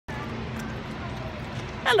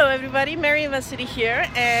Hello everybody, Mary City here,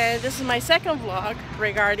 and this is my second vlog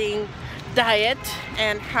regarding diet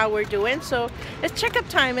and how we're doing. So it's checkup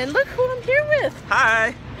time, and look who I'm here with.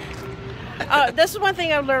 Hi! This is one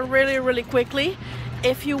thing I've learned really quickly.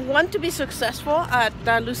 If you want to be successful at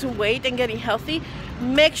losing weight and getting healthy,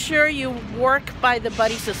 make sure you work by the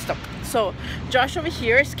buddy system. So Josh over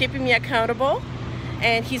here is keeping me accountable,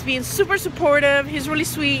 and he's being super supportive. He's really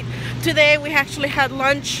sweet. Today we actually had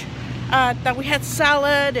lunch. That we had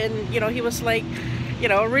salad, and he was like,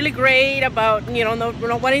 really great about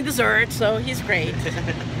not wanting dessert. So he's great.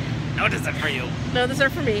 No dessert for you. No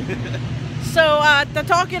dessert for me. So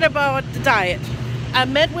talking about the diet, I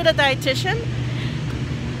met with a dietitian,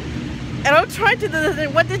 and I'm trying to do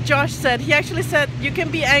this. What did Josh said? He actually said you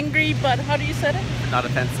can be angry, but how do you say it? Not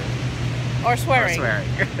offensive. Or swearing. Or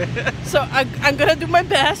swearing. So I'm gonna do my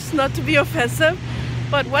best not to be offensive,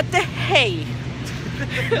 but what the hey?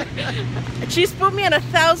 She's put me on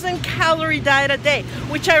 1,000-calorie diet a day,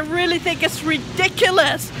 which I really think is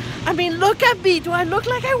ridiculous. I mean, look at me. Do I look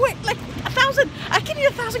like I weigh like 1,000? I can eat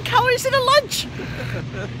 1,000 calories in a lunch.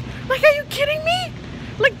 Like, are you kidding me?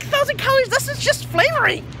 Like 1,000 calories, this is just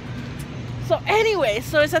flavoring. So anyway,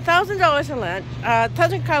 so it's $1,000 a lunch,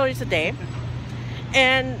 1,000 calories a day.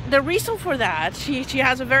 And the reason for that, she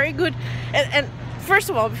has a very good, and first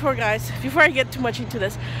of all, before I get too much into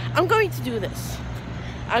this, I'm going to do this.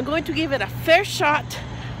 I'm going to give it a fair shot.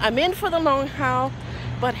 I'm in for the long haul,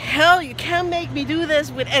 but hell, you can't make me do this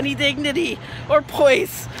with any dignity or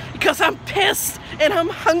poise, because I'm pissed and I'm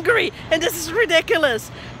hungry and this is ridiculous.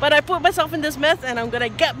 But I put myself in this mess and I'm gonna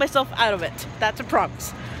get myself out of it. That's a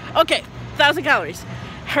promise. Okay, 1,000 calories.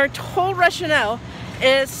 Her whole rationale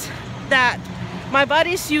is that my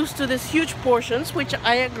body's used to these huge portions, which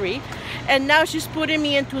I agree, and now she's putting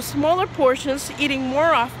me into smaller portions, eating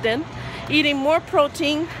more often, eating more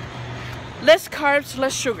protein, less carbs,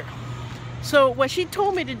 less sugar. So what she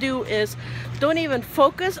told me to do is don't even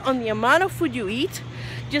focus on the amount of food you eat,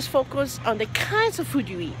 just focus on the kinds of food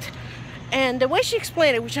you eat. And the way she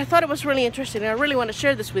explained it, which I thought it was really interesting, and I really want to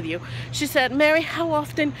share this with you, she said, Mary, how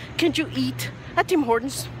often can you eat a Tim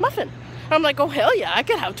Hortons muffin? I'm like, oh hell yeah, I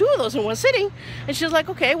could have 2 of those in one sitting. And she's like,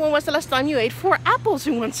 okay, when was the last time you ate 4 apples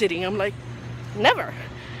in one sitting? I'm like, never.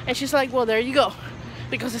 And she's like, well, there you go.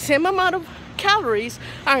 Because the same amount of calories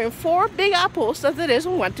are in 4 big apples as it is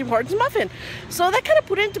in 1 Tim Hortons muffin. So that kind of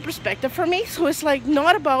put it into perspective for me. So it's like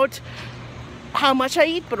not about how much I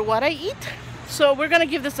eat, but what I eat. So we're gonna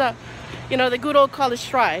give this a, the good old college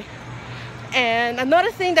try. And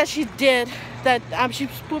another thing that she did that she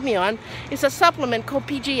put me on is a supplement called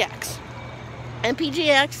PGX. And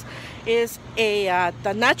PGX is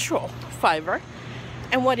the natural fiber.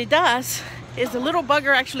 And what it does is the little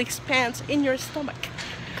bugger actually expands in your stomach.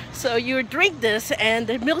 So you drink this, and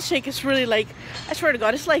the milkshake is really like, I swear to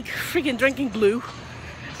God, it's like freaking drinking glue.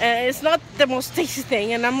 It's not the most tasty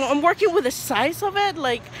thing, and I'm working with the size of it,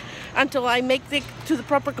 like until I make it to the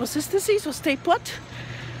proper consistency, so stay put.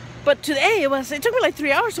 But today it took me like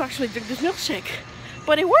 3 hours to actually drink this milkshake.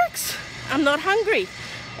 But it works. I'm not hungry.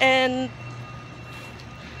 And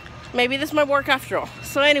maybe this might work after all.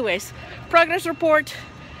 So anyways, progress report,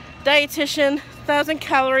 dietitian, 1,000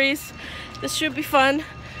 calories. This should be fun.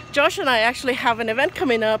 Josh and I actually have an event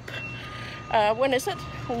coming up. When is it?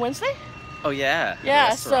 On Wednesday? Oh yeah.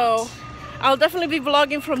 Yeah, so I'll definitely be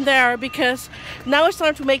vlogging from there, because now it's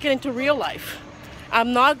time to make it into real life.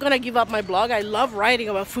 I'm not gonna give up my blog. I love writing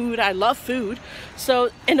about food. I love food. So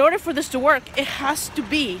in order for this to work, it has to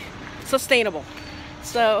be sustainable.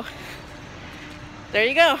 So there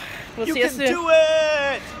you go. We'll see you soon. You can do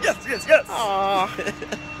it! Yes, yes, yes! Aww.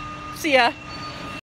 See ya.